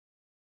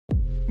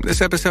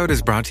This episode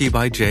is brought to you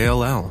by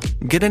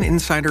JLL. Get an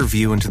insider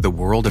view into the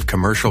world of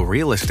commercial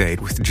real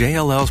estate with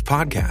JLL's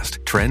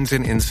podcast, Trends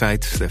and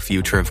Insights, the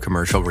Future of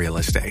Commercial Real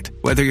Estate.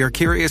 Whether you're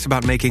curious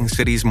about making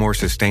cities more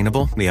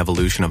sustainable, the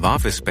evolution of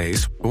office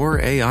space, or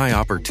AI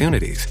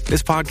opportunities,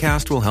 this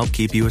podcast will help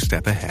keep you a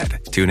step ahead.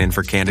 Tune in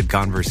for candid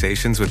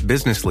conversations with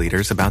business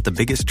leaders about the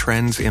biggest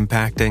trends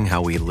impacting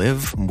how we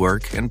live,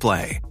 work, and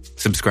play.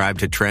 Subscribe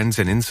to Trends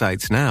and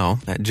Insights now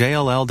at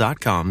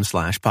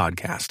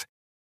jll.com/podcast.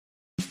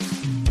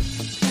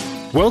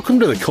 Welcome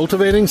to the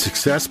Cultivating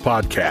Success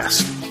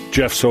Podcast.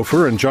 Jeff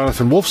Sofer and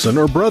Jonathan Wolfson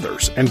are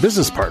brothers and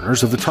business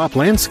partners of the top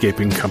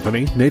landscaping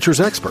company,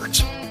 Nature's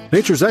Experts.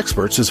 Nature's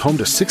Experts is home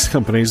to 6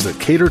 companies that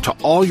cater to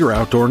all your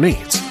outdoor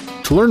needs.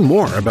 To learn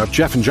more about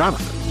Jeff and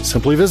Jonathan,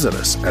 simply visit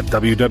us at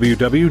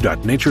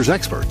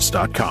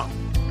www.naturesexperts.com.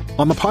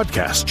 On the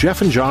podcast,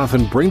 Jeff and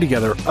Jonathan bring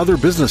together other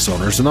business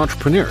owners and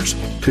entrepreneurs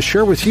to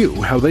share with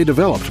you how they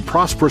developed a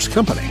prosperous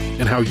company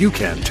and how you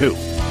can too.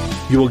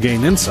 You will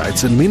gain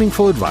insights and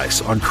meaningful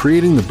advice on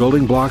creating the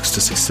building blocks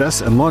to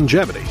success and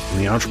longevity in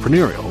the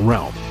entrepreneurial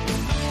realm.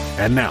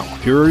 And now,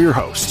 here are your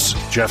hosts,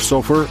 Jeff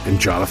Sofer and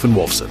Jonathan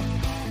Wolfson.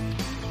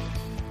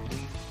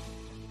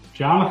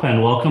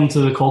 Jonathan, welcome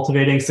to the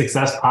Cultivating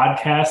Success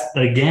Podcast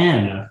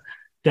again.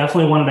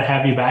 Definitely wanted to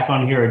have you back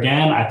on here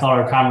again. I thought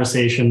our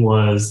conversation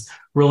was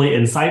really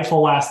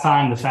insightful last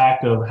time, the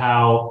fact of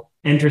how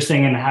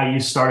interesting and how you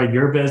started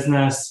your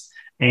business,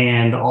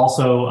 and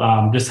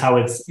also just how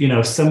it's,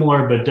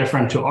 similar but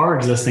different to our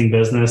existing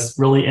business,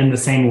 really in the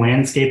same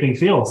landscaping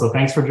field. So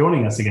thanks for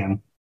joining us again.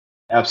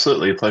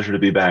 Absolutely. A pleasure to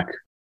be back.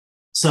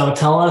 So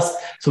tell us,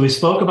 we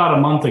spoke about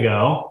a month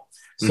ago,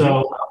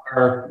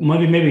 or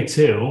maybe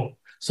 2.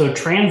 So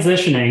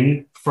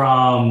transitioning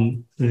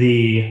from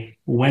the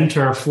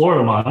winter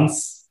Florida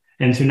months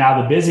into now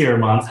the busier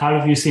months, how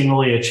have you seen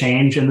really a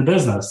change in the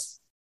business?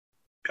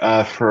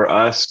 For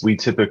us, we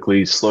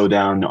typically slow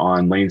down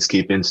on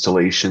landscape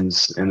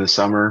installations in the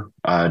summer.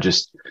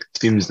 Just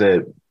seems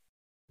that,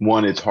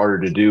 one, it's harder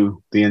to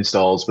do the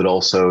installs, but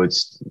also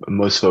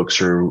most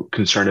folks are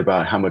concerned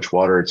about how much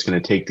water it's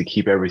going to take to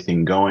keep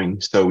everything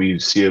going. So we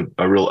see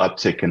a real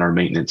uptick in our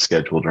maintenance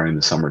schedule during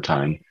the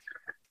summertime.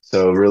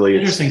 So really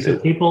interesting. So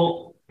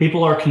people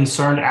are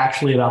concerned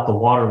actually about the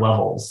water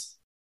levels.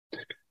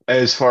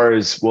 As far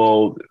as,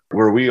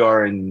 where we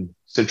are in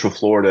Central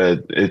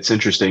Florida, it's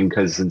interesting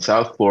because in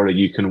South Florida,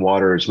 you can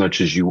water as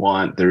much as you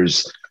want.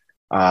 There's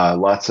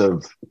lots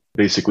of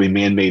basically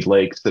man-made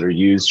lakes that are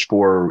used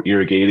for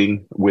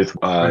irrigating with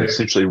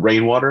essentially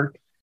rainwater.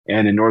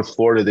 And in North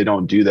Florida, they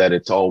don't do that.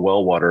 It's all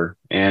well water,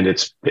 and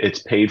it's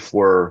paid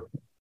for.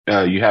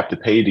 You have to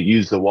pay to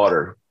use the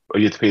water, or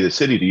you have to pay the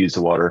city to use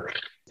the water.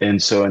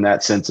 And so in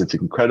that sense, it's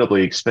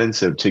incredibly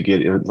expensive to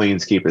get a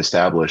landscape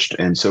established.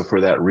 And so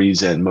for that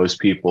reason, most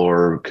people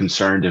are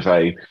concerned, if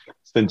I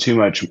spend too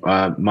much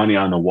money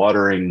on the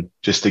watering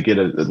just to get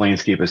a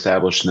landscape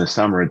established in the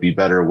summer, it'd be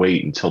better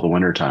wait until the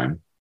wintertime.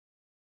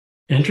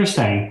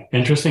 Interesting.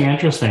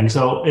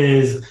 So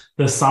is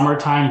the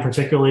summertime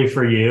particularly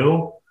for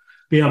you?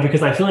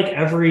 Because I feel like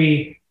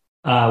every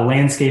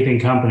landscaping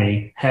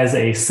company has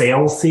a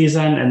sales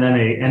season and then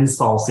an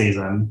install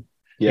season.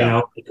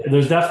 Yeah.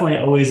 There's definitely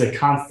always a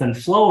constant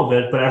flow of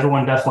it, but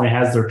everyone definitely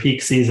has their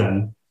peak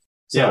season.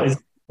 So Is it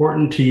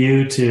important to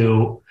you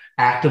to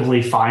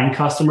actively find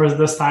customers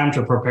this time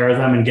to prepare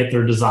them and get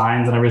their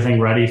designs and everything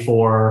ready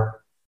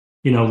for,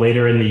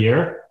 later in the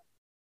year?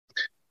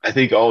 I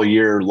think all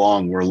year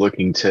long, we're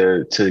looking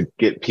to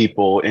get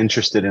people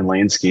interested in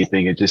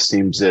landscaping. It just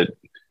seems that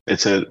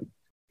it's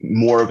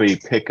more of a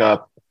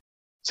pickup,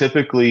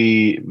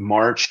 typically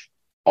March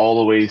all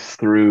the way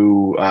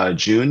through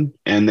June,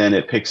 and then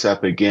it picks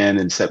up again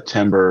in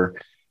September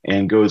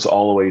and goes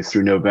all the way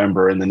through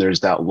November. And then there's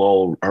that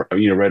lull,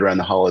 right around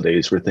the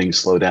holidays where things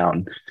slow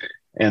down.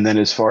 And then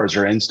as far as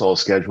our install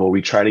schedule,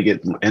 we try to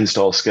get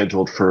installs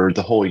scheduled for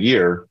the whole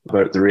year.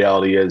 But the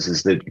reality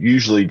is that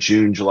usually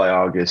June, July,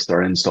 August,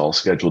 our install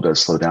schedule does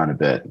slow down a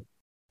bit.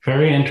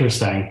 Very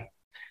interesting.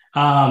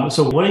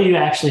 So what do you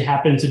actually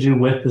happen to do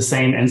with the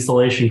same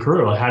installation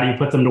crew? How do you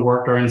put them to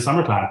work during the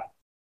summertime?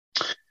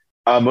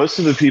 Most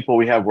of the people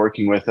we have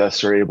working with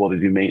us are able to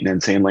do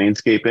maintenance and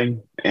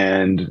landscaping.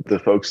 And the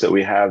folks that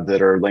we have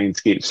that are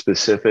landscape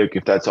specific,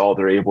 if that's all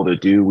they're able to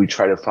do, we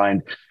try to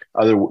find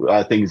other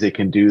things they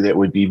can do that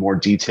would be more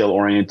detail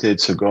oriented.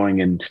 So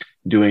going and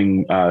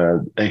doing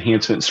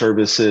enhancement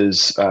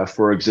services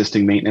for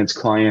existing maintenance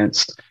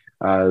clients,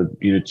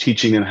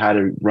 teaching them how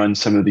to run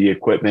some of the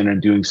equipment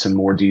and doing some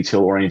more detail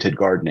oriented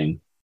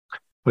gardening.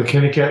 But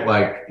can it get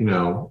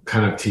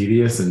kind of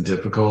tedious and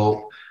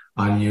difficult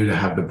on you to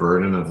have the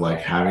burden of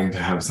having to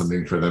have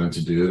something for them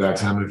to do that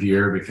time of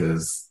year,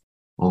 because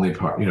only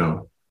for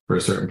a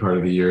certain part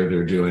of the year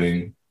there's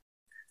a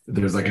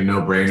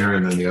no-brainer,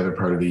 and then the other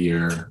part of the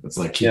year it's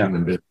keeping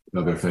them busy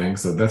with other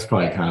things. So that's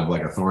probably kind of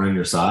a thorn in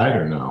your side,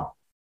 or no?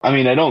 I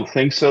mean, I don't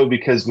think so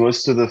because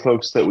most of the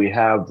folks that we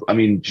have, I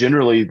mean,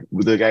 generally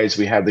the guys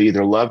we have, they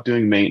either love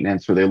doing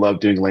maintenance or they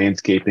love doing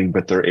landscaping,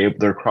 but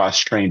they're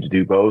cross-trained to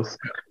do both.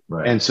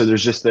 Right. And so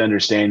there's just the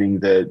understanding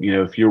that,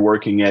 if you're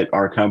working at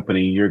our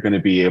company, you're going to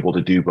be able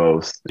to do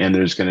both. And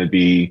there's going to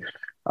be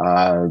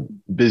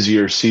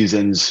busier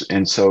seasons.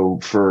 And so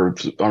for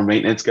our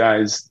maintenance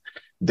guys,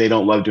 they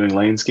don't love doing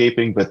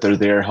landscaping, but they're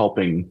there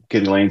helping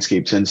getting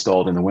landscapes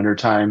installed in the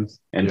wintertime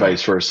and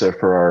vice versa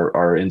for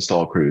our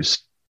install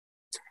crews.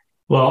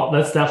 Well,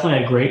 that's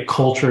definitely a great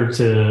culture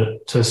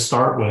to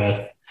start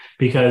with,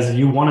 because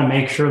you want to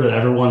make sure that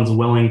everyone's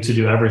willing to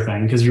do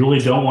everything, because you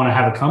really don't want to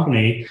have a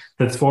company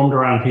that's formed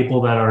around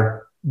people that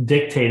are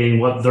dictating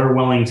what they're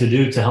willing to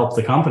do to help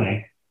the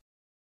company.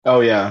 Oh,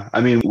 yeah. I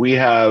mean, we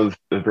have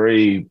a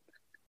very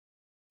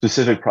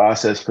specific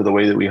process for the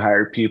way that we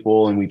hire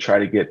people, and we try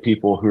to get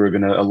people who are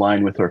going to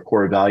align with our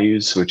core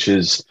values, which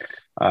is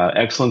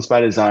excellence by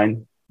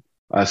design.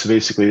 So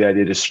basically the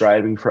idea is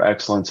striving for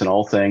excellence in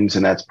all things,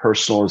 and that's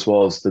personal as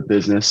well as the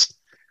business.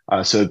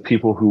 So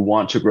people who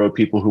want to grow,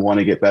 people who want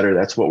to get better,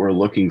 that's what we're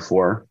looking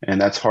for. And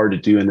that's hard to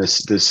do in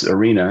this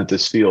arena,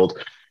 this field.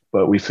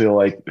 But we feel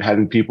like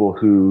having people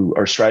who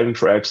are striving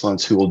for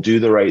excellence, who will do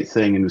the right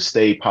thing and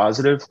stay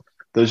positive,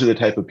 those are the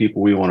type of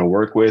people we want to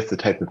work with, the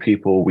type of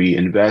people we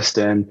invest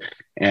in,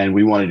 and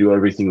we want to do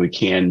everything we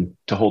can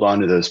to hold on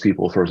to those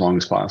people for as long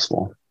as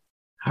possible.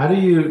 How do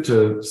you,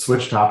 to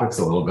switch topics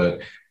a little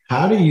bit,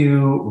 how do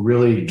you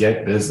really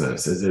get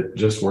business? Is it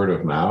just word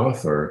of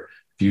mouth, or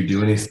do you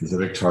do any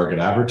specific target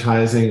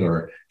advertising,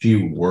 or do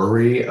you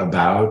worry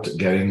about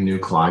getting new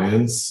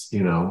clients? Is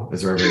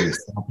there ever any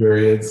stop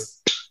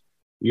periods?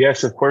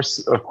 Yes, of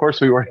course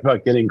we worry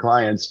about getting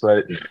clients,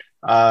 but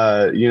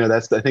I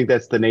think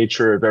that's the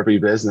nature of every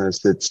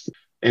business.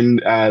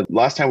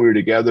 Last time we were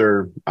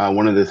together,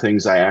 one of the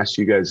things I asked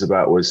you guys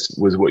about was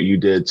what you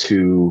did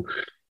to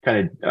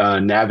kind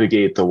of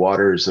navigate the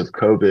waters of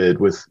COVID.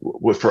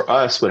 For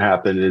us, what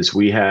happened is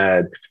we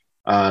had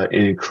an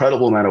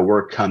incredible amount of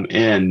work come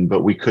in,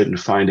 but we couldn't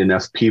find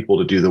enough people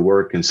to do the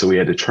work, and so we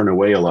had to turn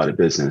away a lot of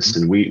business,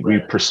 and we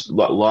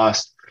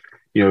lost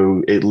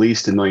at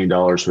least $1 million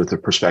worth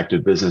of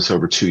prospective business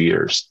over 2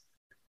 years.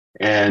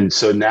 And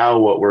so now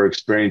what we're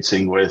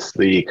experiencing with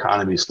the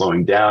economy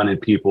slowing down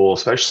and people,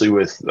 especially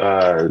with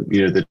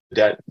the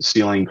debt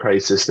ceiling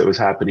crisis that was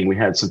happening, we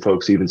had some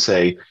folks even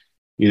say,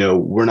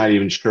 we're not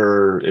even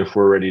sure if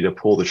we're ready to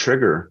pull the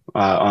trigger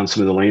on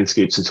some of the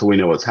landscapes until we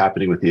know what's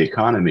happening with the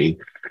economy.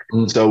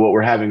 So what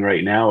we're having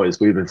right now is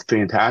we have a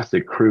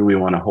fantastic crew we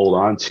want to hold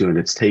on to, and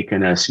it's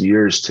taken us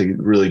years to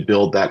really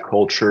build that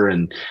culture.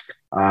 And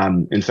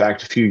in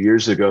fact, a few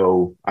years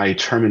ago, I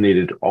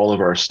terminated all of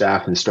our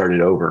staff and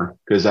started over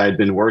because I had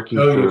been working.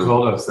 You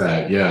told us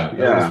that. Yeah.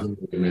 That was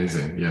really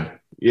amazing. Yeah.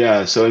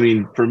 Yeah. So, I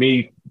mean, for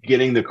me,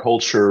 getting the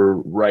culture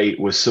right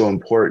was so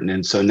important.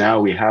 And so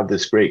now we have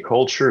this great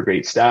culture,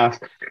 great staff.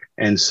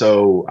 And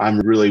so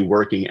I'm really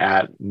working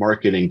at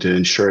marketing to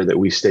ensure that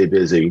we stay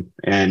busy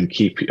and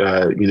keep,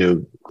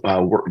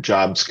 work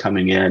jobs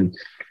coming in.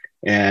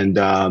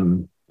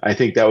 And, I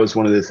think that was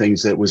one of the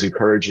things that was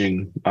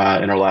encouraging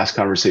in our last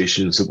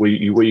conversations. What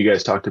you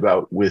guys talked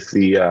about with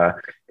the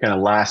kind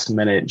of last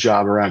minute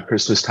job around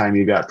Christmas time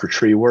you got for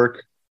tree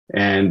work,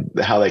 and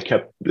how they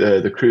kept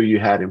the crew you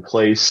had in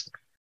place.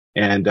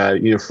 And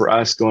for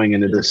us going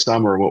into this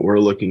summer, what we're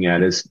looking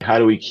at is how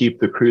do we keep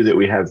the crew that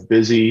we have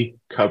busy,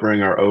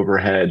 covering our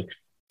overhead,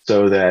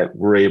 so that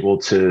we're able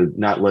to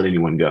not let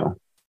anyone go.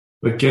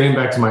 But getting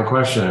back to my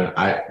question,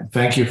 I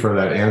thank you for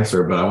that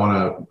answer, but I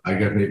want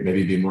to,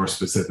 maybe be more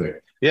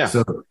specific. Yeah.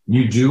 So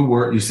you do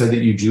work. You said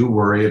that you do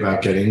worry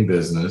about getting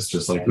business,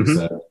 just like you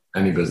said,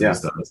 any business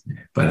does.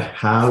 But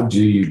how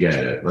do you get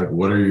it? Like,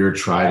 what are your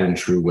tried and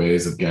true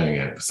ways of getting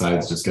it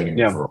besides just getting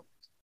referrals?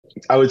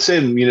 I would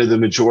say, the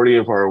majority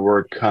of our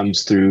work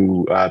comes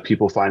through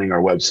people finding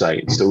our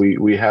website. So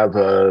we have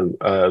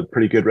a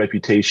pretty good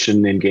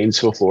reputation in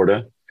Gainesville,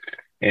 Florida,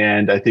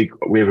 and I think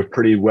we have a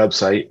pretty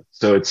website.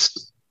 So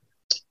it's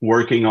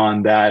working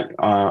on that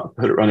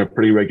on a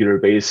pretty regular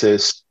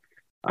basis.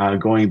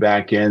 Going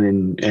back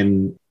in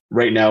and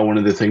right now, one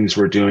of the things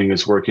we're doing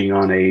is working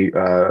on a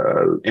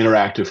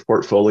interactive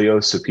portfolio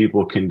so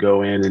people can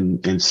go in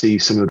and see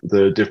some of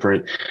the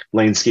different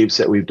landscapes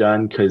that we've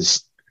done.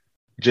 Because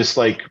just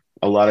like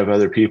a lot of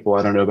other people,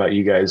 I don't know about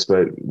you guys,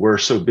 but we're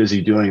so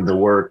busy doing the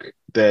work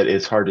that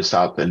it's hard to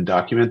stop and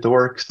document the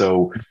work.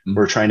 So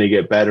we're trying to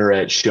get better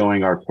at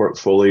showing our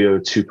portfolio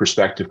to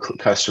prospective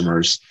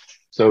customers.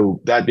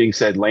 So that being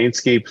said,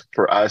 landscape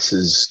for us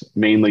is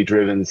mainly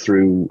driven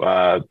through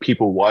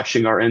people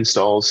watching our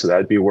installs. So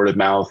that'd be word of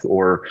mouth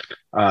or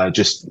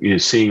just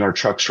seeing our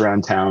trucks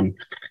around town.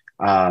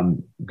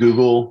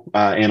 Google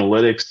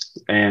Analytics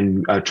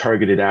and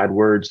targeted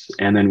AdWords.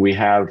 And then we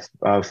have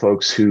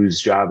folks whose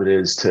job it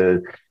is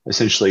to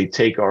essentially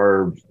take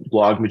our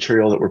blog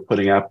material that we're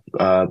putting up,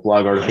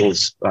 blog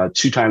articles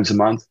 2 times a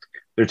month.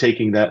 They're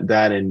taking that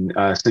and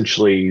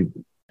essentially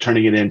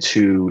turning it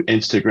into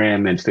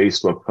Instagram and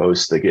Facebook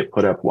posts that get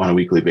put up on a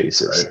weekly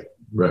basis.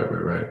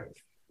 Right.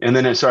 And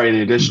then, sorry, in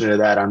addition to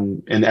that,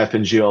 I'm in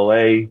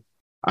FNGLA.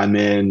 I'm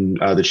in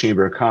the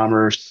Chamber of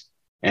Commerce,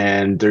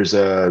 and there's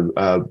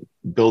a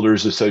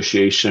builders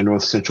association in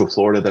North Central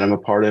Florida that I'm a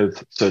part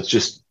of. So it's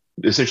just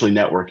essentially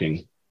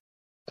networking.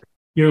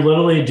 You're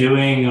literally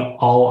doing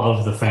all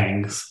of the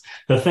things.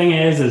 The thing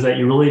is that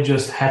you really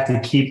just have to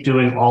keep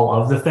doing all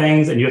of the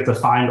things, and you have to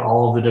find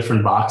all of the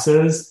different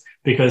boxes,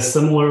 because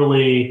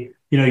similarly,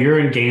 you're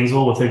in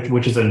Gainesville,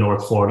 which is in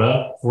North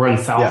Florida. We're in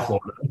South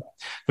Florida.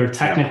 They're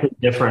technically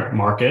different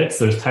markets.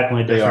 There's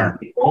technically different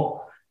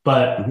people,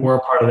 but we're a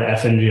part of the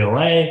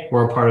FNGLA.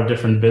 We're a part of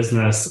different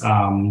business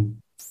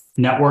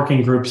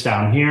networking groups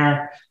down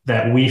here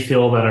that we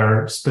feel that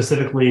are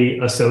specifically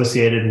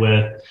associated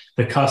with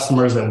the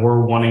customers that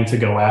we're wanting to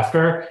go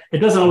after. It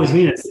doesn't always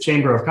mean it's the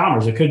Chamber of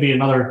Commerce. It could be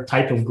another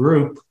type of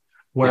group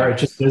where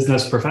it's just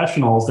business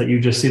professionals that you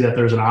just see that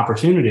there's an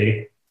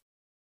opportunity.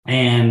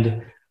 And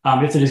you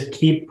have to just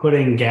keep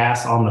putting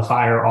gas on the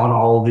fire on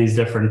all of these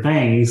different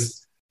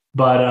things.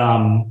 But,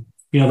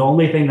 the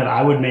only thing that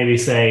I would maybe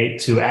say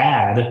to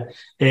add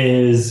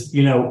is,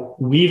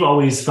 we've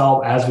always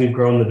felt as we've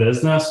grown the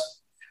business,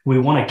 we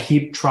want to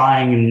keep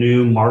trying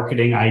new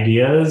marketing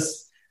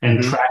ideas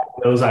and track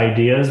those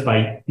ideas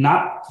by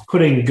not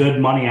putting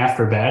good money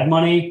after bad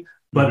money,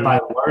 but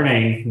by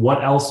learning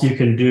what else you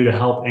can do to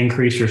help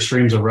increase your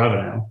streams of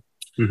revenue.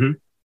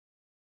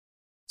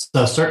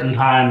 So certain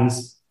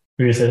times,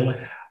 what are you going to say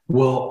that?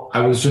 Well,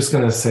 I was just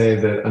going to say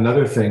that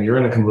another thing, you're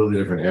in a completely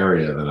different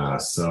area than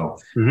us. So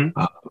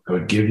I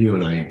would give you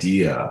an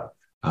idea.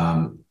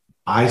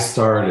 I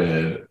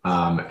started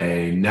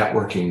a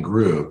networking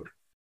group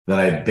that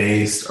I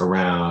based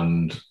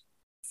around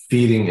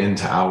feeding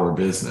into our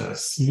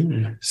business.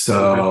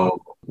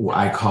 So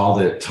I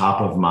called it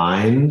Top of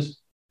Mind.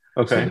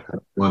 Okay. So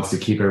it wants to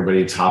keep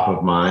everybody top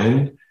of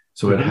mind.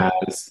 So it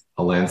has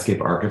a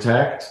landscape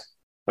architect.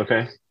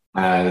 Okay.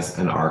 As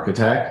an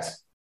architect,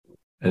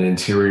 an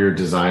interior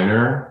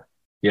designer.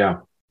 Yeah.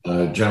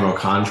 A general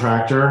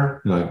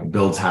contractor,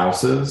 builds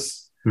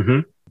houses.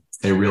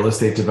 A real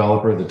estate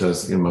developer that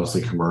does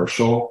mostly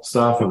commercial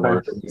stuff and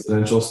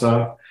residential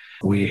stuff.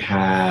 We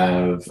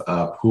have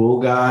a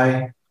pool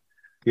guy.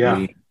 Yeah.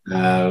 We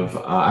have,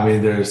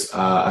 there's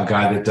a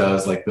guy that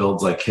does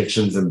builds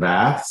kitchens and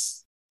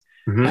baths.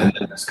 And then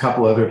there's a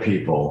couple other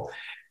people.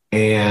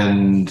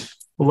 And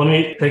let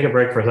me take a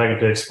break for a second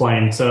to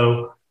explain.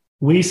 So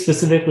we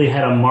specifically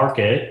had a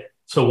market.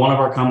 So one of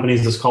our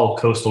companies is called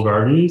Coastal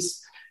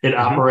Gardens. It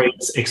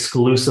operates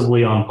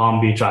exclusively on Palm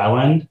Beach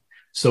Island.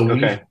 So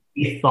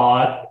we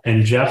thought,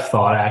 and Jeff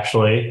thought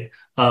actually,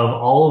 of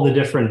all of the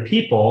different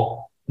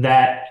people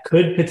that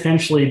could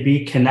potentially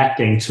be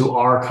connecting to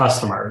our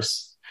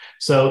customers.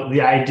 So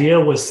the idea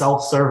was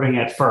self-serving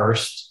at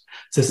first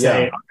to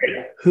say,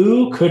 okay,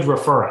 who could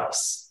refer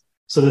us?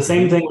 So the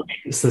same thing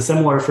is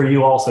similar for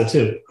you also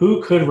too.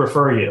 Who could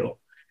refer you?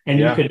 And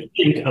you could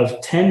think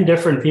of 10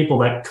 different people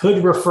that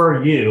could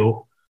refer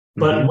you,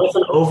 but with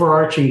an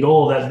overarching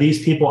goal that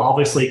these people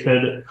obviously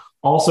could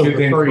also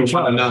refer each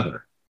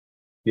other.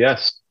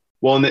 Yes.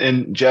 Well,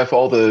 and Jeff,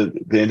 all the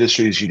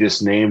industries you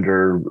just named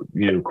are,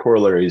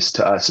 corollaries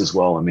to us as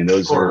well. I mean,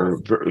 those are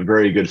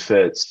very good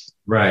fits.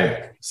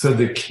 Right. So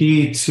the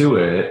key to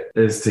it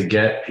is to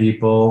get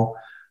people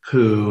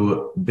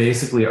who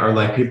basically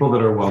are people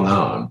that are well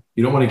known.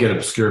 You don't want to get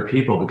obscure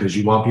people, because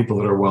you want people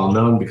that are well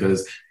known,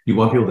 because you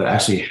want people that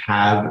actually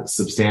have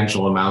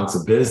substantial amounts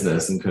of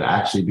business and could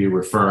actually be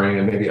referring,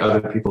 and maybe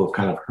other people have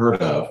kind of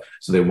heard of.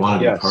 So they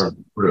want to be part of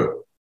the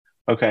group.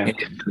 Okay.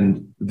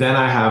 And then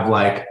I have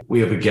we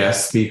have a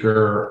guest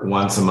speaker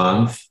once a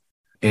month,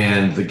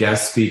 and the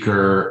guest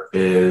speaker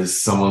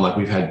is someone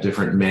we've had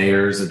different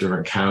mayors of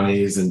different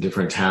counties and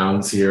different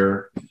towns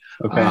here.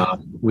 Okay.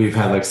 We've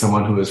had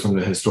someone who is from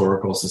the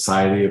Historical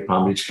Society of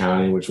Palm Beach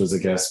County, which was a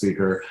guest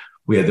speaker.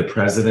 We had the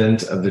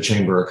president of the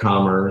Chamber of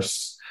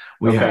Commerce.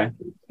 We have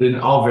been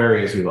all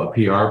various people, a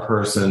PR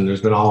person.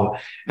 There's been all,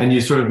 and you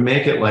sort of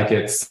make it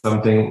it's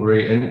something where,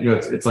 and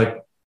it's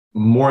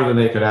more than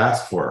they could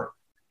ask for.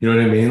 You know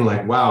what I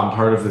mean? Wow, I'm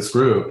part of this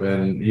group.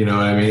 And you know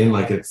what I mean?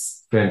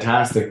 It's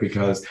fantastic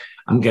because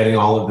I'm getting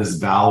all of this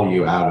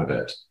value out of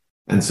it.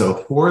 And so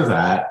for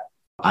that,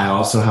 I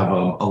also have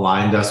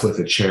aligned us with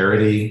a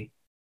charity.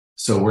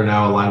 So we're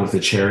now aligned with a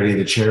charity.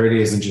 The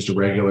charity isn't just a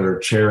regular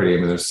charity. I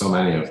mean, there's so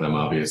many of them,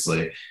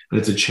 obviously, but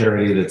it's a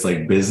charity that's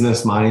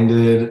business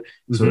minded.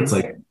 So it's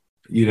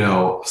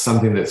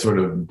something that sort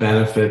of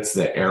benefits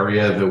the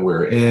area that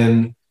we're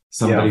in.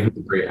 Somebody who's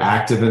very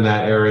active in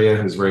that area,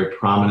 who's a very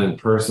prominent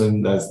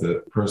person. That's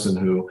the person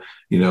who,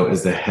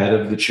 is the head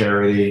of the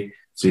charity.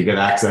 So you get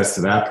access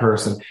to that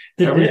person.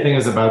 Everything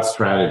is about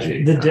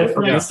strategy. The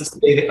difference,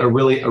 a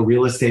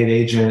real estate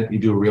agent. You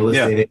do a real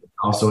estate agent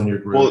also in your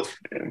group.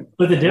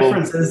 But the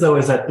difference is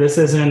that this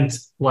isn't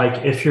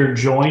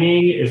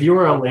if you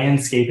are a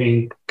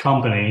landscaping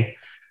company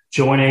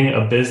joining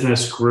a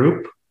business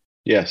group,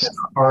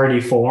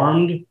 already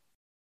formed,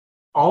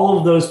 all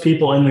of those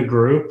people in the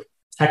group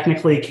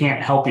technically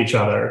can't help each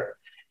other,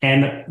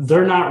 and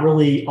they're not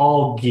really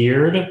all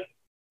geared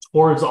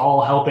towards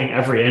all helping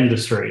every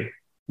industry.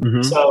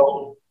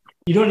 So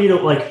You don't need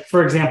like,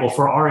 for example,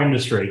 for our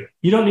industry,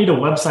 you don't need a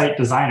website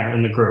designer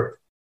in the group.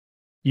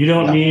 You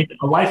don't need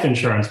a life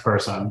insurance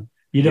person.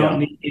 You don't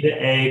need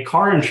a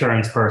car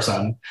insurance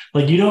person.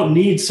 Like, you don't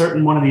need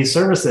certain one of these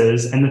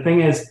services. And the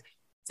thing is,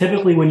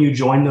 typically when you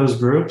join those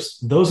groups,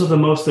 those are the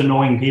most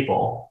annoying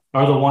people,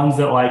 are the ones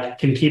that like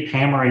can keep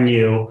hammering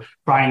you,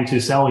 trying to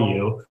sell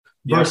you,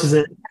 versus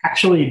it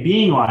actually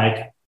being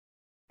like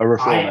a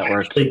referral I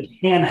network actually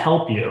can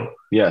help you.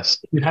 Yes.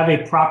 You have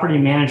a property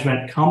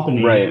management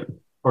company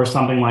or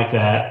something like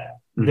that.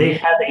 They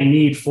have a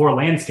need for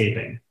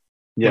landscaping.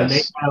 When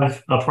they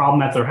have a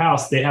problem at their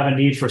house, they have a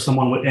need for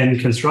someone in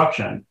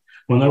construction.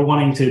 When they're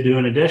wanting to do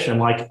an addition,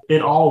 like,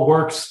 it all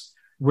works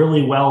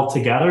really well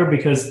together,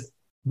 because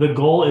the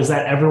goal is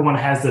that everyone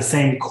has the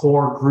same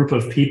core group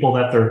of people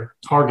that they're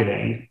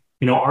targeting.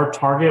 You know, our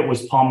target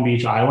was Palm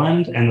Beach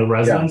Island and the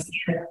residents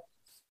there.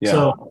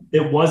 So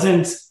it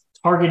wasn't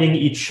targeting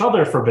each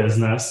other for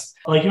business.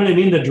 Like, you know what I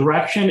mean? The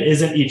direction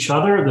isn't each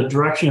other. The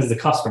direction is the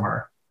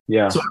customer.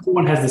 So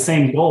everyone has the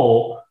same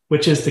goal,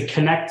 which is to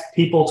connect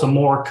people to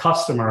more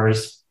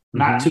customers,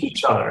 not to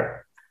each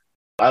other.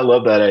 I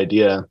love that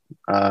idea.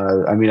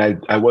 I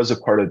mean, I was a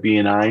part of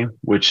BNI,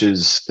 which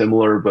is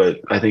similar, but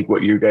I think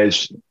what you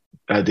guys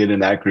did in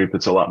that group,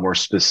 it's a lot more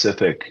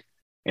specific.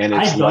 And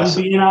it's I've done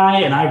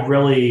BNI and I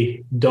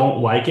really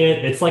don't like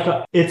it. It's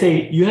like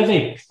you have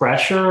a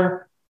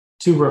pressure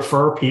to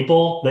refer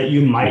people that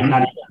you might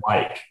not even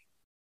like.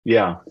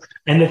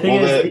 And the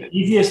thing is, the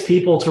easiest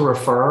people to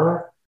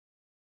refer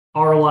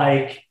are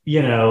like,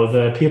 you know,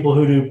 the people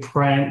who do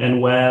print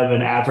and web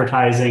and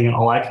advertising and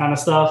all that kind of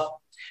stuff.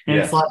 And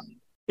it's like,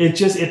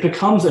 it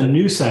becomes a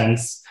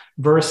nuisance,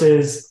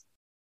 versus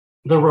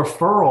the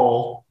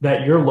referral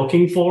that you're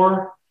looking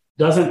for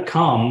doesn't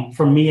come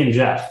from me and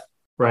Jeff,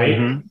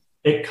 right?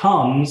 It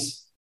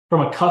comes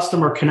from a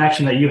customer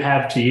connection that you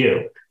have to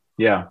you.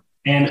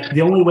 And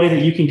the only way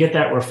that you can get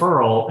that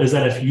referral is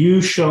that if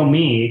you show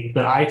me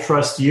that I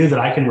trust you, that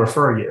I can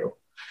refer you.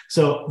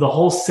 So the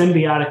whole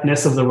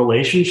symbioticness of the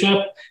relationship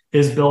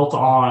is built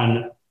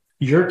on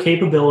your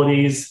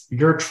capabilities,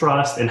 your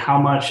trust, and how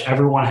much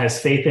everyone has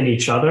faith in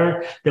each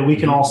other, that we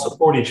can all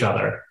support each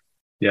other.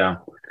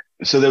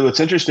 So what's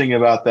interesting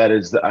about that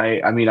is that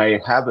I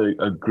have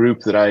a group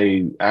that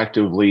I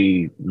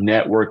actively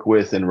network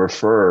with and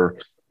refer,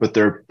 but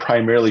they're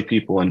primarily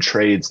people in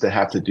trades that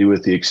have to do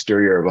with the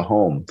exterior of a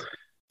home.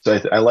 So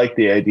I like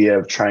the idea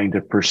of trying to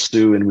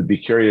pursue, and would be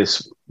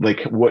curious,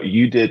 like, what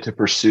you did to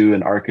pursue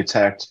an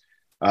architect,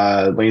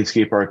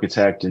 landscape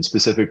architect, and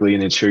specifically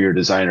an interior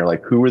designer.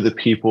 Like, who were the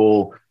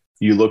people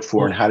you looked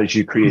for, and how did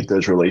you create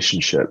those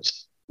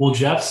relationships? Well,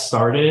 Jeff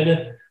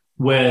started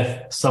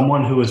with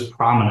someone who was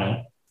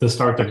prominent to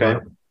start the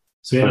group.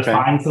 So we had to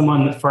find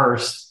someone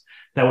first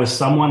that was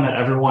someone that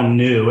everyone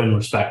knew and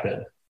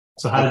respected.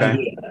 So how did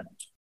you do that?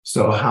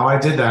 So how I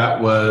did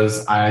that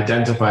was I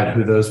identified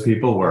who those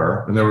people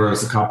were, and there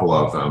was a couple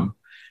of them.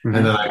 And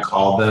then I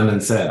called them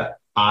and said,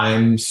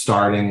 I'm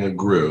starting a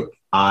group.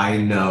 I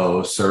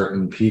know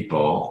certain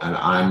people and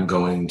I'm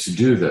going to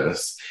do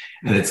this.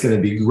 And it's going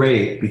to be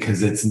great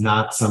because it's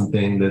not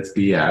something that's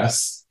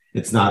BS.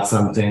 It's not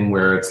something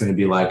where it's going to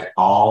be like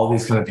all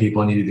these kind of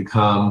people need to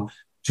come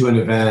to an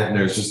event and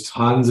there's just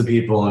tons of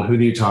people. And who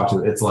do you talk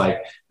to? It's like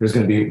there's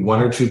going to be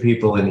one or two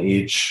people in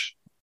each,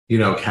 you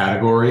know,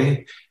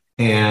 category.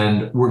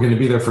 And we're going to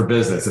be there for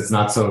business. It's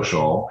not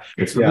social.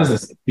 It's for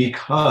business,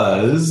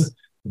 because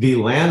the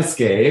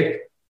landscape,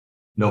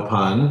 no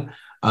pun,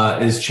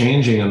 is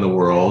changing in the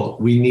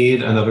world. We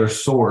need another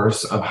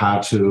source of how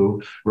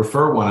to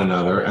refer one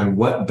another. And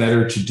what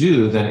better to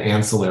do than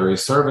ancillary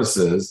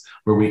services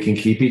where we can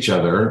keep each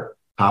other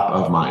top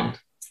of mind.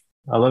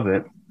 I love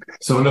it.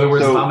 So in other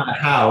words, if I'm in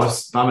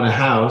a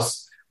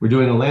house, we're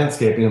doing the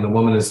landscaping and the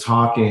woman is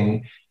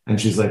talking and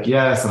she's like,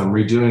 yes, and I'm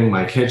redoing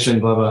my kitchen,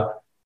 blah, blah.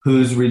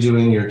 Who's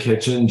redoing your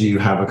kitchen? Do you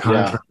have a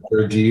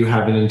contractor? Do you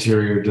have an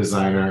interior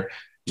designer?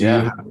 Do you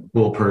have a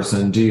pool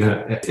person? Do you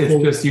have, it's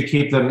just, you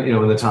keep them, you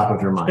know, in the top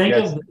of your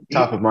mind.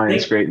 Top of mind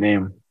is a great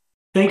name.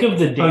 Think of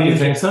the days. Oh, you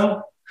think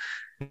so?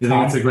 You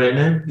think it's a great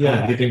name?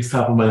 Yeah, he thinks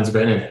top of mind is a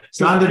great name.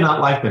 John did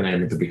not like the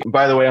name at the beginning.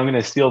 By the way, I'm going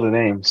to steal the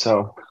name.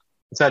 So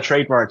it's not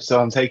trademarked,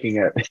 so I'm taking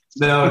it.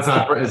 No, it's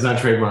not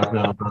trademarked.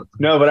 No.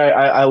 No, but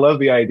I love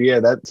the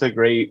idea. That's a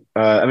great,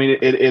 I mean,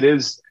 it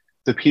is.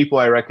 The people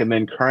I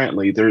recommend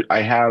currently,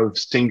 I have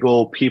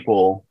single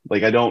people.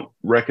 Like, I don't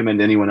recommend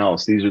anyone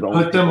else. These are the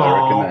only people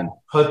I recommend.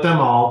 Put them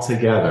all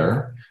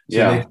together so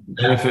they can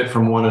benefit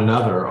from one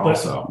another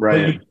also. But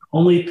you can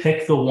only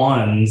pick the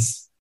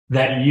ones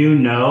that you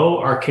know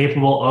are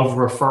capable of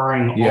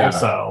referring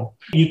also.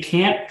 You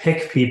can't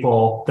pick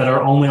people that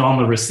are only on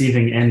the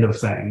receiving end of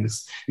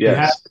things. You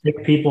have to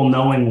pick people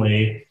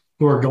knowingly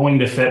who are going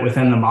to fit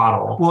within the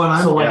model.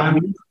 Well,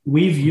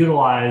 we've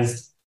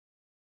utilized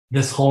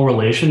this whole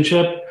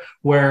relationship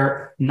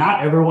where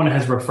not everyone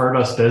has referred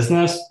us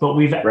business, but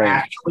we've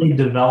actually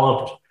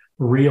developed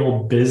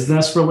real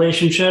business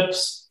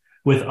relationships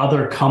with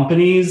other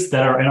companies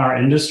that are in our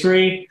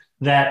industry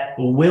that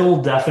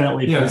will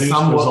definitely produce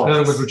results. In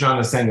other words, what John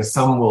is saying is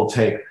some will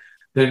take,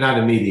 they're not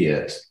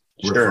immediate.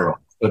 referrals,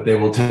 but they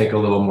will take a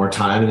little more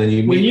time. And then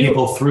you meet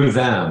people through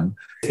them.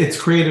 It's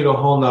created a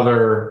whole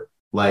nother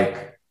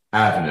like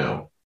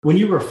avenue. When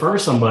you refer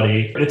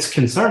somebody, it's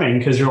concerning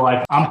because you're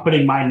like, I'm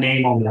putting my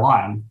name on the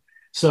line.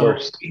 So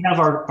we have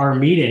our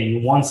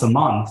meeting once a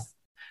month.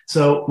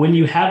 So when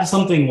you have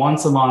something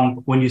once a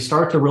month, when you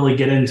start to really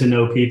get into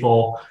know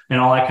people and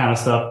all that kind of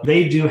stuff,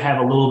 they do have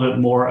a little bit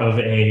more of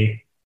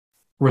a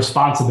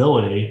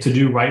responsibility to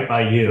do right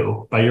by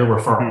you, by your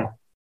referral.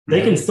 Mm-hmm.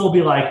 They can still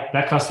be like,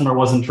 that customer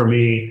wasn't for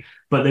me,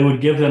 but they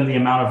would give them the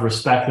amount of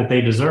respect that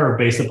they deserve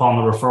based upon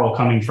the referral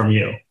coming from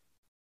you.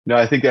 No,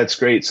 I think that's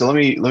great. So let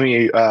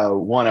me, I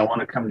want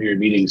to come to your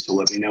meetings, so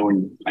let me know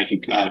when I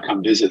can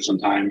come visit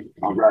sometime.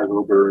 I'll drive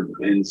over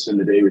and spend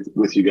the day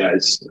with you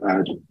guys,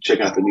 check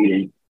out the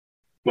meeting.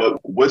 But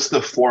what's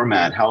the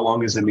format? How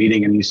long is the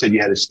meeting? And you said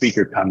you had a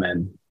speaker come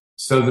in.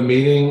 So the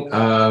meeting,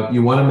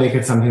 you want to make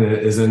it something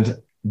that isn't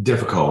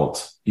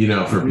difficult,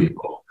 for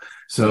people.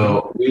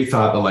 So we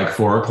thought that like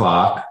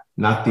 4:00,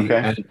 not the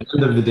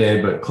end of the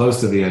day, but close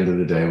to the end of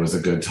the day was a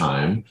good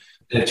time.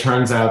 It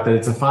turns out that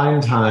it's a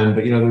fine time,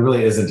 but there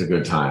really isn't a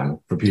good time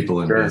for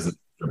people in business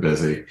who are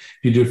busy. If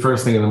you do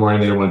first thing in the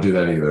morning, they don't want to do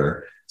that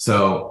either.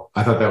 So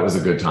I thought that was a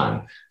good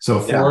time. So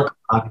 4:00,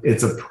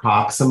 it's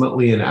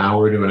approximately an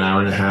hour to an hour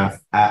and a half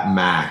at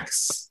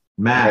max.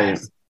 Right.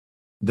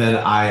 Then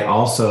I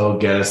also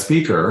get a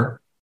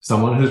speaker,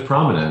 someone who's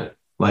prominent,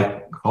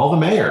 like call the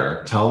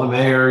mayor, tell the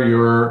mayor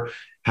you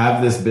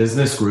have this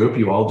business group.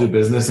 You all do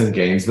business in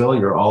Gainesville.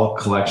 You're all a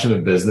collection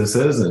of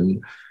businesses,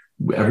 and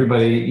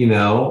everybody,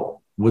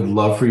 would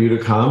love for you to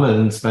come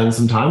and spend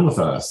some time with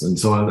us. And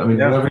so, whatever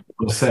you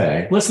want to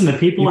say. Listen, the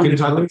people you can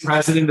talk to the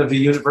president of the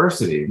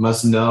university,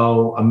 must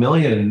know a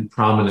million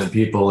prominent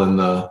people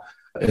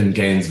in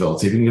Gainesville.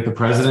 So you can get the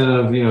president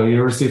of,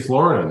 University of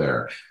Florida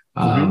there.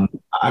 I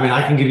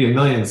can give you a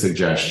million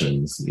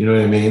suggestions,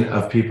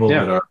 of people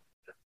that are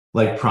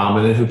like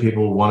prominent who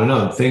people want to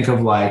know. And think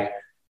of like,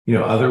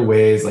 other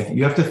ways, like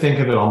you have to think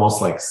of it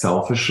almost like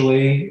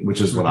selfishly,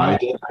 which is what I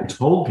did. I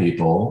told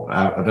people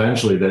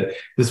eventually that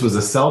this was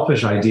a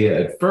selfish idea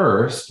at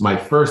first. My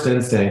first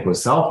instinct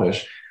was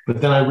selfish,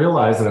 but then I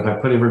realized that if I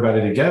put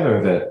everybody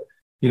together that,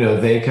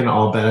 they can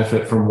all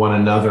benefit from one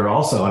another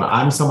also. And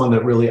I'm someone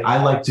that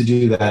I like to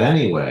do that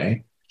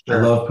anyway.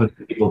 Sure. I love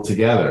putting people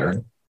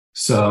together.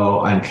 So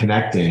I'm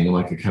connecting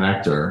like a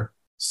connector.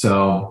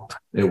 So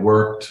it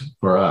worked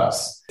for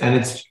us, and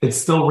it's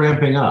still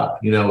ramping up.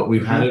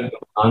 We've had it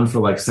on for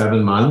like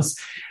 7 months,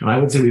 and I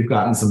would say we've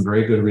gotten some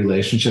very good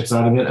relationships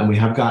out of it. And we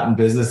have gotten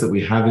business that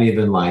we haven't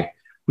even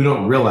we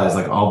don't realize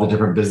like all the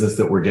different business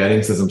that we're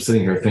getting. So as I'm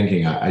sitting here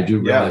thinking, I do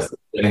realize that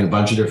we're getting a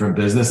bunch of different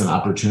business and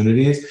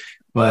opportunities,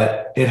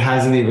 but it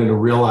hasn't even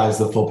realized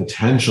the full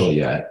potential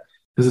yet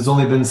because it's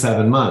only been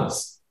 7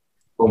 months.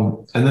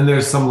 And then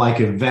there's some like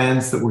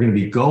events that we're going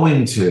to be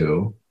going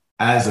to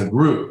as a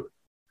group.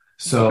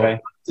 So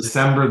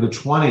December the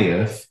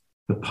 20th,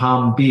 the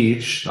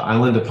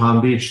island of Palm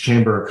Beach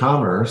Chamber of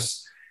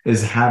Commerce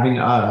is having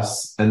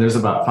us, and there's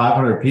about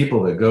 500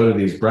 people that go to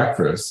these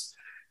breakfasts,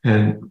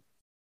 and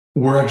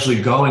we're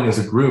actually going as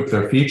a group.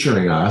 They're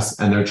featuring us,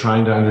 and they're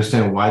trying to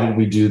understand why did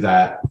we do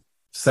that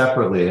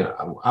separately.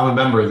 I'm a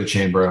member of the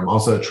chamber. I'm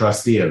also a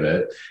trustee of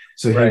it.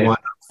 So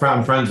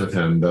I'm friends with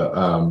him,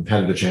 the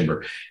head of the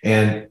chamber,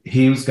 and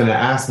he was going to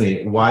ask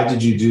me, why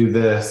did you do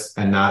this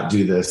and not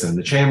do this in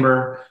the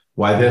chamber?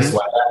 Why this,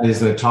 why that? And he's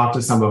going to talk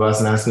to some of us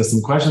and ask us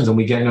some questions, and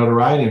we get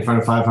notoriety in front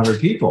of 500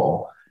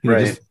 people,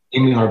 just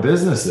naming our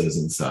businesses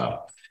and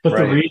stuff. But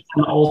the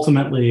reason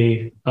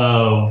ultimately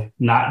of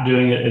not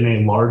doing it in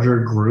a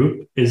larger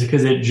group is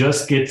because it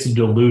just gets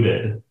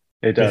diluted.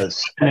 It does.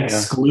 It's an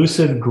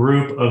exclusive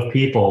group of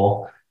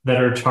people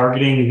that are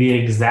targeting the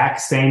exact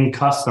same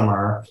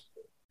customer.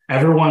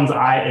 Everyone's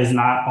eye is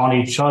not on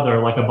each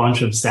other like a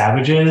bunch of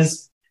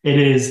savages. It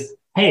is,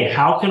 hey,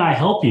 how can I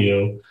help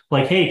you?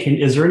 Like, hey,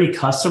 is there any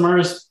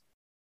customers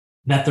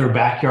that their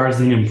backyards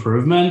need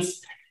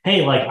improvements?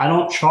 Hey, like I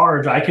don't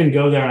charge. I can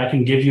go there and I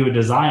can give you a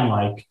design.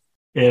 Like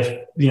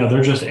if,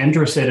 they're just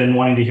interested in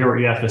wanting to hear what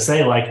you have to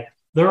say, like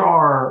there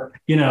are,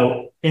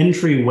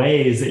 entry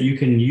ways that you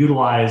can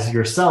utilize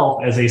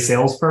yourself as a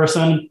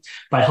salesperson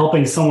by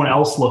helping someone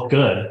else look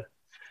good.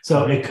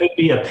 So it could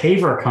be a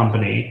paver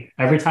company.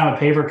 Every time a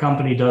paver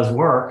company does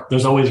work,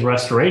 there's always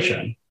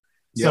restoration.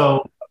 Yep.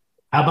 So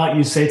how about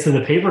you say to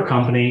the paver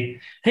company,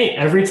 hey,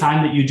 every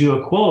time that you do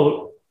a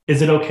quote,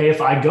 is it okay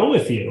if I go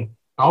with you?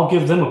 I'll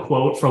give them a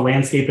quote for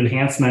landscape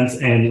enhancements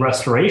and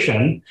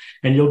restoration,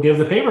 and you'll give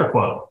the paver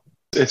quote.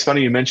 It's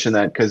funny you mentioned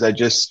that because I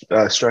just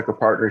struck a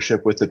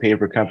partnership with the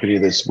paver company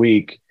this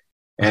week.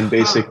 And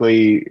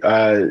basically,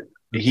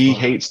 he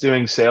hates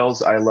doing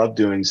sales. I love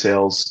doing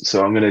sales.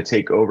 So I'm going to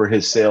take over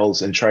his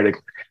sales and try to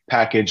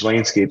package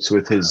landscapes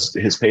with his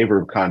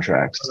paver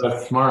contracts.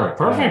 That's smart.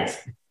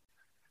 Perfect.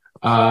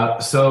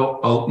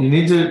 So you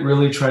need to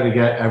really try to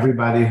get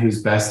everybody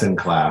who's best in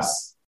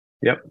class.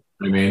 Yep.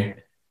 I mean,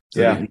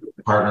 so that you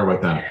can partner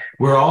with them.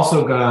 We're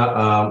also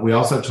we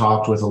also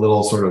talked with a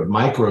little sort of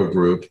micro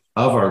group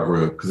of our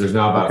group, because there's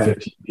now about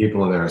 15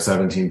 people in there,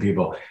 17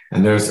 people.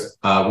 And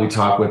we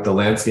talk with the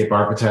landscape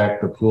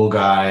architect, the pool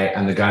guy,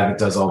 and the guy that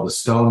does all the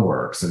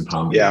stoneworks in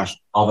Palm Beach,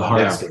 all the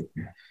hardscape.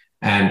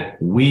 And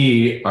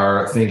we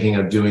are thinking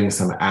of doing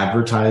some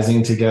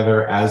advertising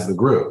together as the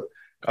group.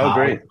 Oh,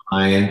 great.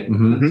 And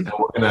we're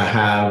going to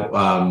have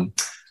a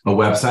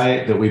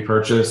website that we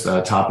purchased,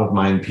 Top of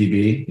Mind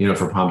PB,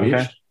 for Palm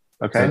Beach.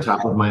 Okay. So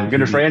Top of Mind. I'm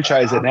going to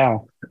franchise it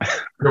now.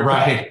 You're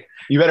right.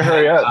 You better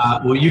hurry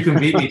up. Well, you can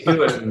beat me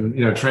to it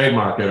and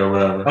trademark it or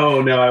whatever.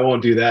 Oh no, I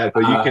won't do that.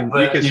 But you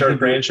can start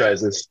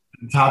franchises.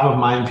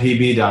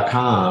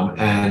 Topofmindpb.com.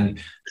 And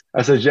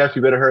I said, Jeff,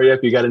 you better hurry up.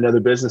 You got another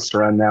business to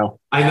run now.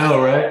 I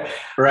know, right?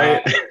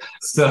 Right.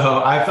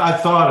 So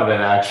I've thought of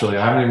it, actually.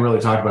 I haven't even really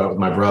talked about it with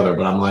my brother,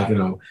 but I'm like,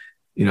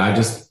 I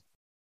just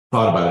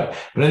thought about it.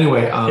 But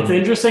anyway. It's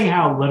interesting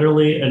how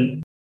literally,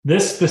 and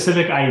this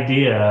specific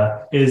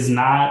idea is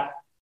not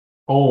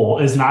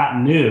old, is not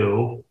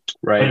new,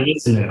 right? But it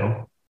is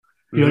new.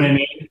 You know what I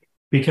mean?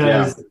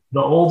 Because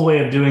the old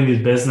way of doing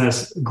these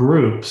business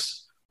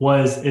groups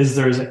is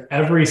there's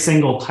every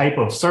single type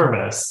of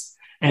service,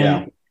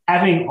 and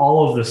having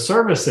all of the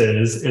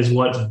services is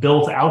what's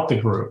built out the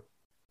group.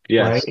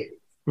 Yes. Right?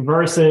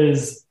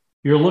 Versus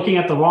you're looking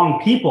at the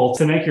wrong people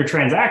to make your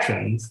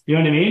transactions. You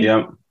know what I mean?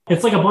 Yep.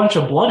 It's like a bunch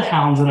of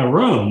bloodhounds in a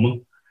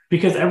room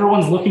because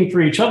everyone's looking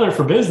for each other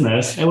for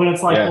business. And when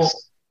it's like, well,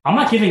 I'm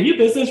not giving you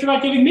business, you're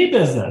not giving me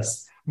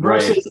business.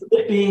 Versus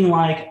it being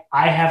like,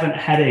 I haven't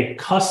had a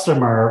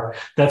customer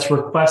that's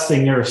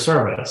requesting your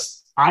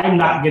service. I'm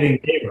not getting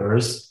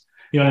favors.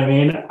 You know what I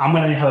mean? I'm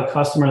going to have a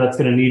customer that's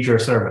going to need your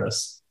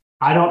service.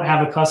 I don't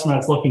have a customer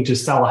that's looking to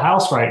sell a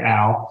house right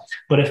now,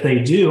 but if they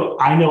do,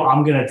 I know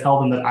I'm going to tell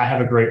them that I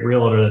have a great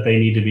realtor that they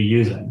need to be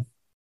using.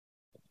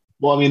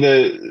 Well, I mean,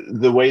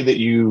 the way that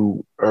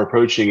you are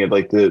approaching it,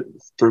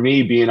 for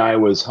me, BNI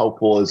was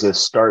helpful as a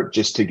start,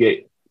 just to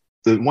get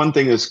the one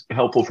thing that's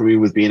helpful for me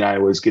with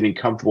BNI was getting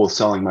comfortable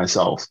selling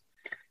myself.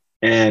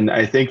 And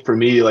I think for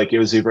me, it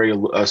was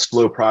a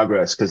slow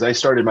progress, because I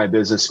started my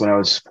business when I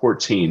was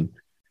 14.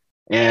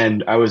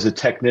 And I was a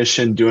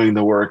technician doing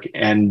the work,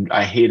 and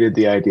I hated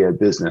the idea of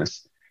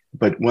business.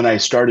 But when I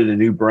started a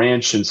new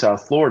branch in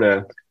South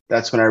Florida,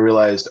 that's when I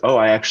realized,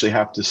 I actually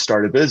have to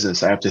start a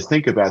business. I have to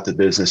think about the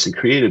business and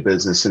create a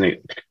business. And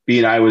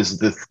BNI was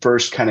the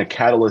first kind of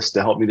catalyst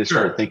to help me to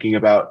start thinking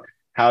about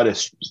how to,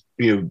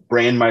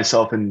 brand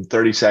myself in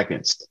 30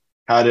 seconds,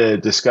 how to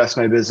discuss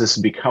my business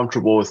and be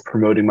comfortable with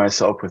promoting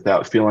myself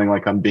without feeling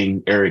like I'm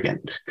being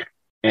arrogant.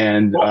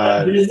 And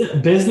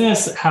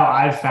business, how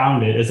I've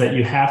found it, is that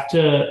you have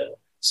to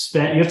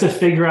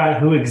figure out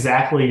who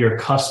exactly your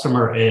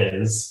customer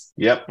is.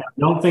 Yep. I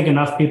don't think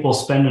enough people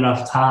spend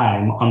enough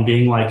time on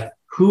being like,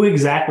 who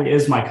exactly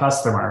is my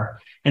customer?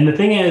 And the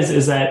thing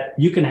is that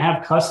you can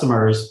have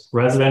customers,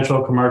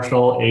 residential,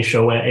 commercial,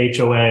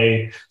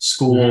 HOA,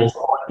 schools,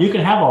 you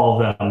can have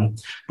all of them,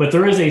 but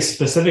there is a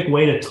specific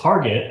way to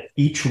target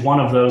each one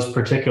of those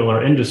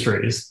particular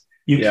industries.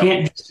 You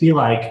can't just be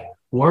like,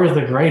 we're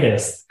the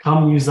greatest,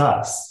 come use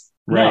us.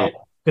 Right.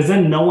 Because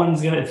then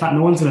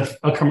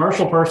a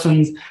commercial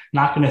person's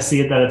not going to see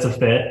it that it's a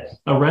fit.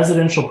 A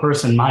residential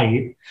person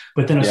might,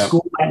 but then a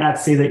school might not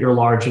see that you're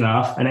large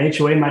enough. An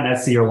HOA might not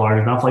see you're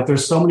large enough.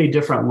 There's so many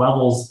different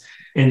levels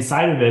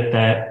inside of it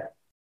that,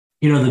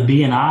 the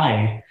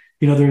BNI,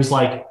 there's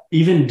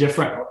even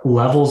different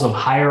levels of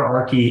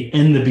hierarchy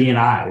in the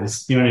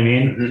BNIs. You know what I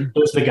mean? Mm-hmm.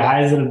 There's the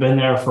guys that have been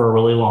there for a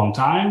really long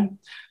time.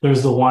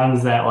 There's the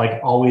ones that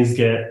always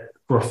get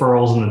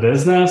referrals in the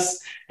business.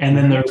 And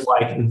then there's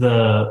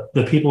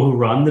the people who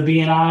run the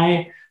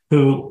BNI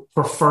who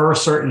prefer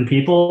certain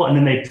people, and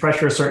then they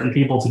pressure certain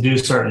people to do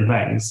certain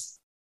things.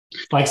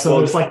 There's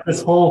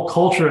this whole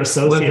culture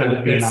associated with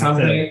BNI. It's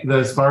something that,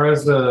 as far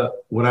as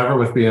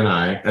with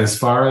BNI, as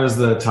far as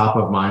the top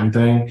of mind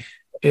thing,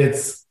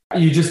 it's,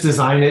 you just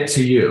design it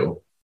to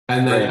you.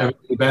 And then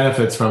everybody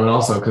benefits from it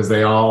also, because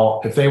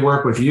if they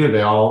work with you,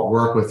 they all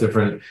work with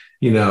different,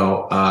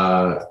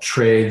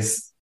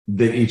 trades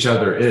that each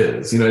other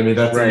is. You know what I mean?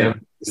 That's the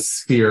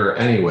sphere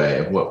anyway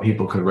of what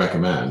people could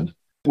recommend.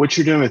 What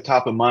you're doing with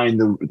Top of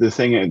Mind, the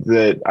thing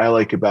that I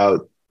like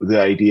about the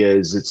idea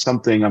is it's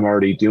something I'm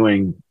already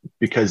doing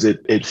because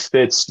it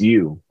fits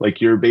you.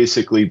 You're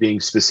basically being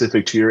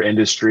specific to your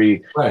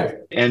industry. Right.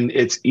 And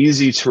it's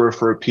easy to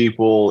refer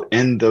people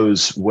in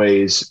those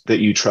ways that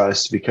you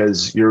trust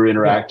because you're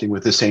interacting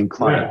with the same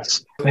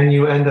clients. Right. And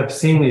you end up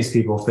seeing these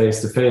people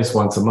face to face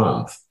once a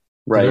month.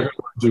 Right. So they're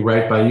going to do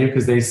right by you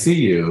because they see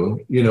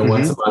you,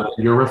 once a month.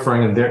 You're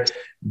referring them.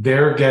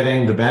 They're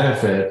getting the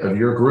benefit of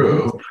your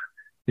group,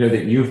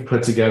 that you've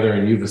put together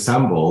and you've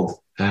assembled.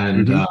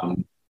 And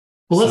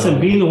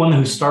being the one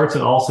who starts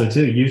it also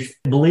too. You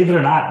believe it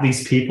or not,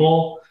 these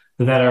people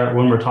that are,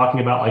 when we're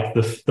talking about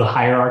the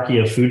hierarchy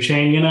of food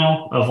chain,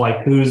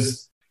 of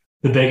who's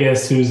the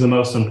biggest, who's the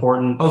most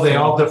important. Oh, they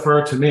all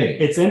defer to me.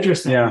 It's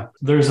interesting. Yeah.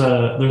 There's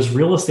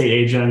real estate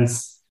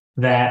agents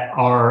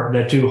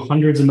that do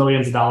hundreds of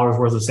millions of dollars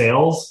worth of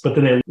sales, but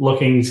then they're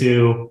looking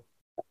to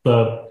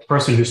the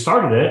person who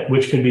started it,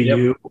 which could be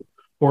you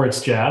or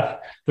it's Jeff.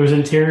 There's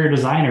interior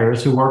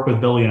designers who work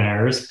with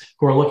billionaires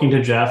who are looking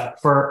to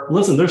Jeff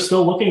they're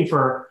still looking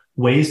for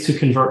ways to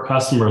convert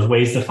customers,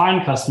 ways to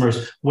find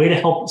customers, way to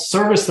help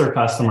service their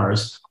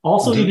customers.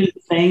 Also, even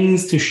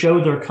things to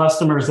show their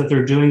customers that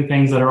they're doing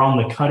things that are on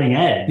the cutting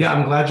edge. Yeah,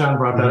 I'm glad John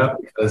brought that up,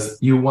 because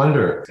you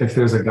wonder if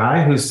there's a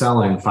guy who's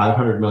selling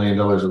 $500 million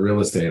of real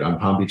estate on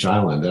Palm Beach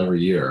Island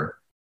every year.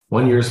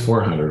 1 year is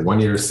 400, 1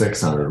 year is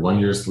 600, 1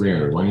 year is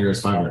 300, 1 year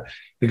is 500.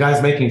 The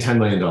guy's making $10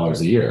 million a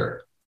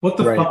year. What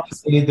the fuck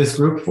does he need this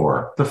group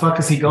for? The fuck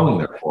is he going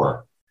there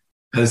for?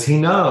 Because he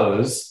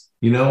knows,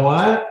 you know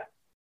what?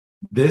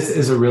 This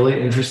is a really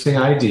interesting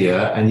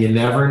idea. And you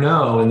never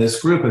know in this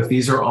group if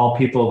these are all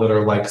people that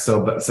are like,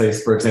 so say,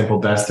 for example,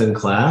 best in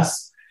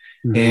class.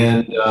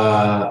 And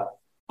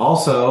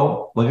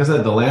also, like I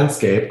said, the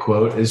landscape,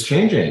 quote, is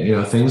changing. You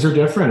know, things are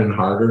different and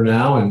harder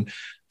now and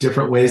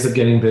different ways of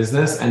getting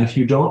business. And if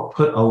you don't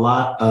put a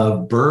lot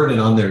of burden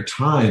on their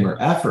time or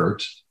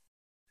effort,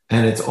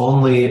 and it's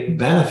only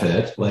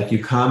benefit, like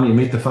you come, you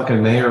meet the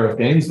fucking mayor of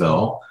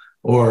Gainesville,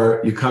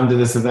 or you come to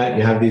this event,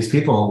 you have these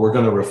people, and we're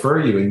going to refer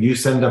you, and you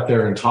send up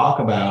there and talk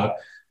about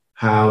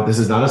how this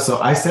is not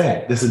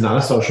this is not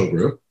a social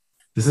group.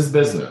 This is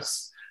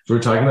business. So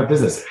we're talking about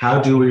business.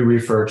 How do we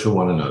refer to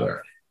one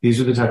another?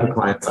 These are the type of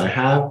clients I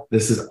have.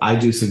 I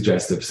do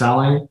suggestive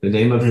selling. The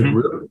name of the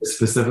group is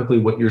specifically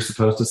what you're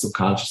supposed to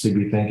subconsciously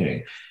be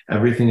thinking.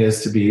 Everything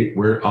is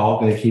we're all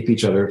going to keep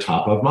each other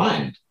top of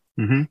mind.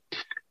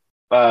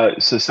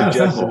 So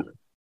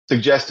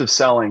suggestive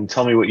selling,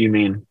 tell me what you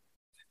mean.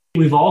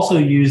 We've also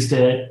used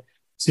it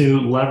to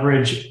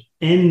leverage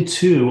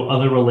into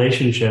other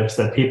relationships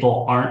that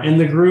people aren't in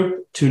the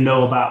group to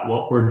know about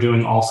what we're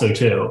doing also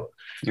too.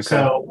 Okay.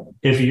 So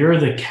if you're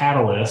the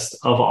catalyst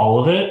of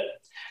all of it,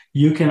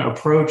 you can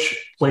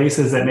approach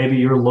places that maybe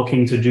you're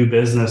looking to do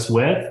business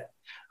with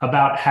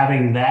about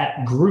having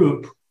that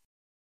group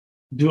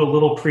do a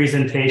little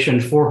presentation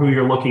for who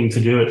you're looking to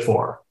do it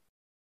for.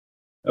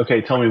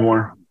 Okay, tell me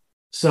more.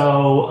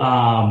 So,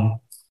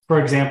 for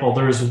example,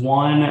 there's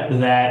one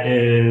that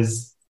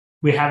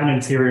we have an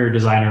interior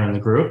designer in the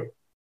group,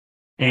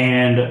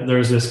 and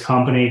there's this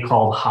company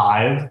called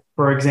Hive,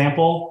 for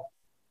example,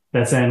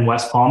 that's in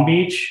West Palm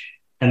Beach,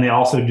 and they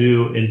also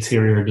do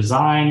interior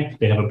design.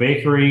 They have a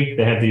bakery.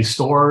 They have these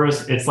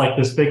stores. It's like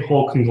this big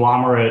whole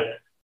conglomerate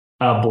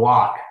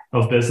block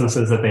of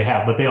businesses that they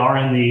have, but they are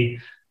in the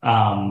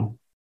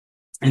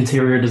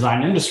interior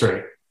design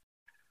industry,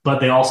 but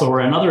they also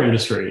are in other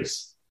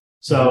industries.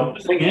 So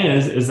the thing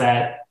is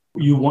that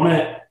you want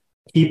to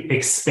keep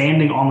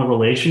expanding on the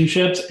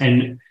relationships,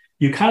 and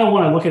you kind of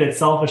want to look at it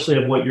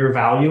selfishly of what your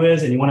value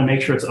is, and you want to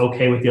make sure it's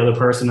okay with the other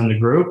person in the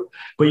group,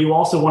 but you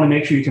also want to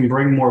make sure you can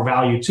bring more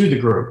value to the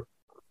group.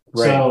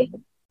 Right. So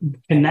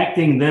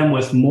connecting them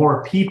with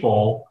more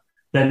people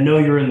that know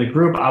you're in the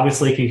group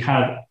obviously can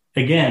kind of,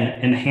 again,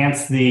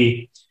 enhance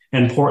the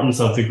importance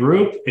of the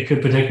group. It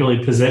could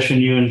particularly position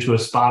you into a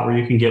spot where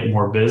you can get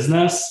more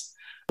business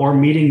or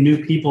meeting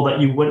new people that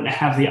you wouldn't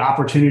have the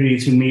opportunity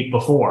to meet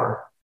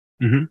before.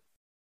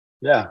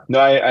 Yeah, no,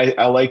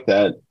 I like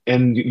that.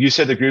 And you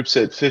said the group's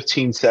at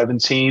 15,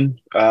 17.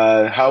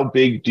 How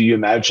big do you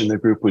imagine the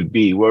group would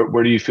be?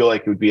 Where do you feel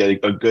like it would be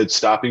a good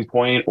stopping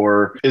point,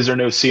 or is there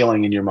no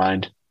ceiling in your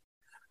mind?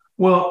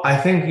 Well, I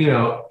think,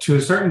 to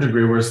a certain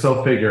degree, we're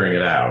still figuring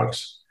it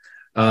out.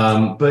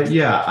 But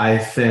yeah, I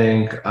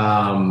think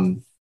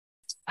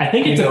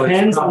it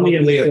depends on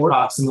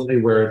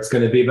approximately where it's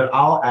going to be, but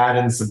I'll add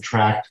and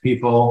subtract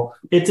people.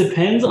 It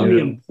depends on the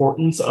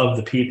importance of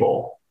the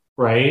people,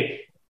 right?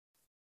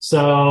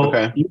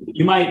 So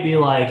you might be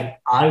like,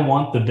 I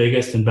want the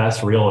biggest and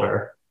best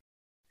realtor.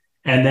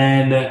 And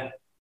then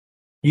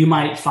you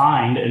might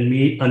find and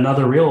meet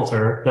another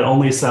realtor that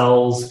only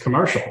sells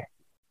commercial.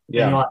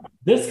 Yeah. And you're like,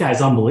 this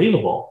guy's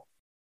unbelievable.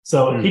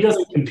 So he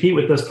doesn't compete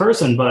with this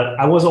person, but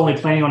I was only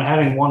planning on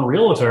having one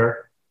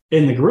realtor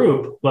in the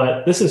group,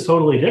 but this is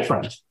totally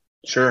different.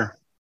 Sure.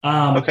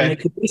 And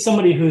it could be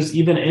somebody who's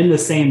even in the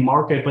same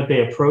market, but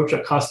they approach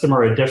a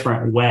customer a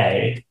different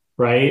way,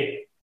 right?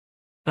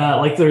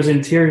 Like there's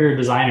interior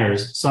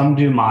designers. Some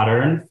do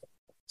modern,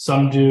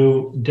 some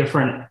do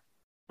different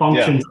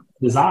functions of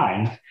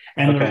design,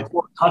 and their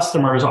core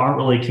customers aren't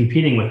really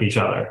competing with each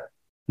other.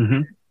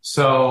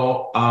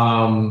 So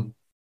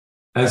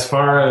as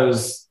far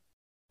as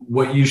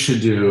what you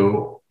should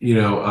do,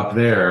 up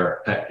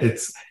there,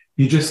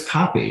 you just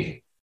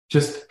copy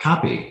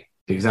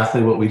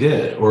exactly what we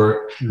did,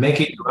 or make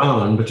it your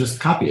own, but just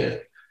copy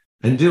it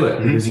and do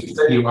it. Because you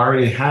said you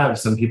already have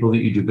some people that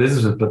you do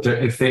business with, but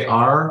if they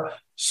are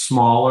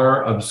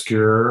smaller,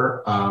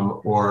 obscure,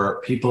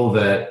 or people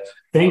that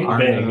think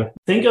big,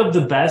 think of the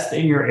best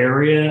in your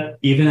area,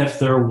 even if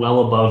they're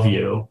well above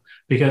you,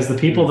 because the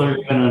people that are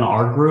even in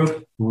our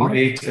group,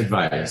 great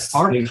advice.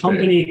 Our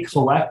company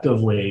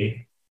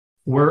collectively,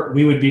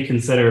 we would be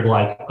considered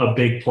like a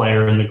big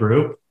player in the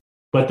group.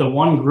 But the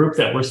one group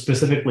that we're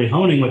specifically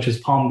honing, which is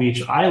Palm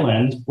Beach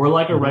Island, we're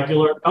like a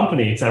regular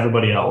company to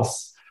everybody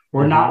else.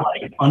 We're not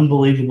like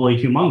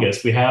unbelievably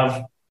humongous. We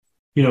have,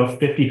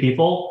 50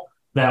 people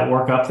that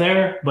work up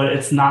there, but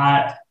it's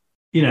not,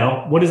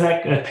 what is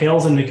that? It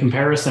pales into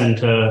comparison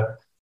to,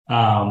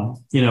 a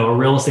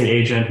real estate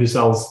agent who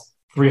sells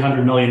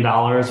 $300 million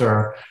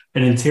or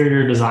an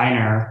interior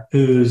designer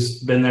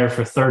who's been there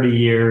for 30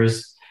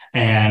 years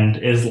and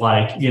is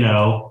like,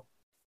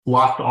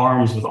 locked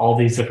arms with all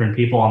these different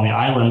people on the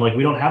island. Like,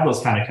 we don't have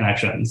those kind of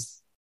connections.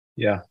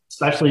 Yeah.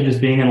 Especially just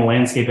being in the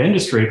landscape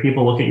industry,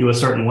 people look at you a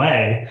certain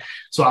way.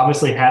 So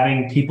obviously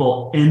having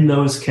people in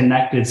those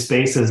connected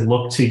spaces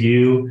look to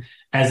you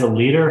as a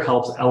leader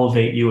helps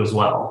elevate you as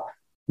well.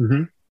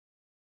 Mm-hmm.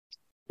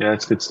 Yeah,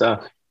 that's good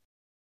stuff.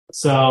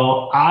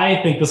 So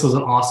I think this was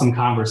an awesome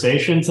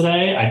conversation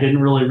today. I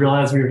didn't really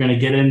realize we were going to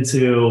get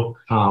into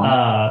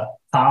Tom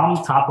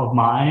top of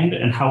mind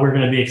and how we're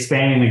going to be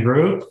expanding the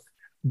group.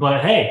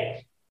 But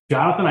hey,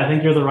 Jonathan, I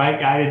think you're the right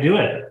guy to do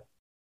it.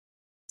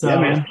 So yeah,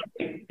 man.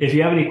 If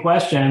you have any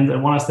questions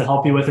and want us to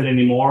help you with it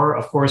anymore,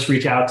 of course,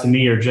 reach out to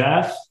me or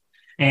Jeff.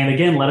 And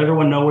again, let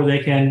everyone know where they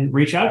can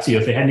reach out to you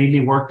if they need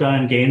any work done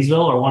in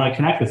Gainesville or want to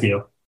connect with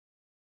you.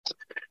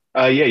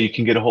 You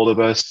can get a hold of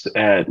us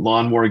at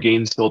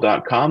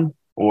lawnmoregainesville.com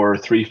or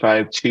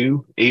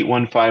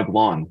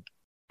 352-815-LAWN.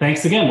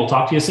 Thanks again. We'll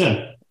talk to you soon.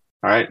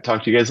 All right.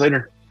 Talk to you guys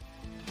later.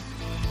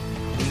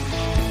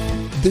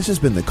 This has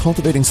been the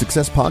Cultivating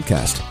Success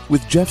Podcast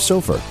with Jeff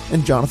Sofer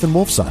and Jonathan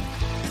Wolfson.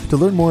 To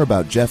learn more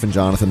about Jeff and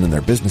Jonathan and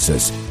their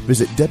businesses,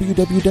 visit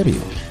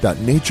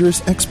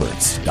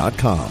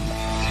www.naturesexperts.com.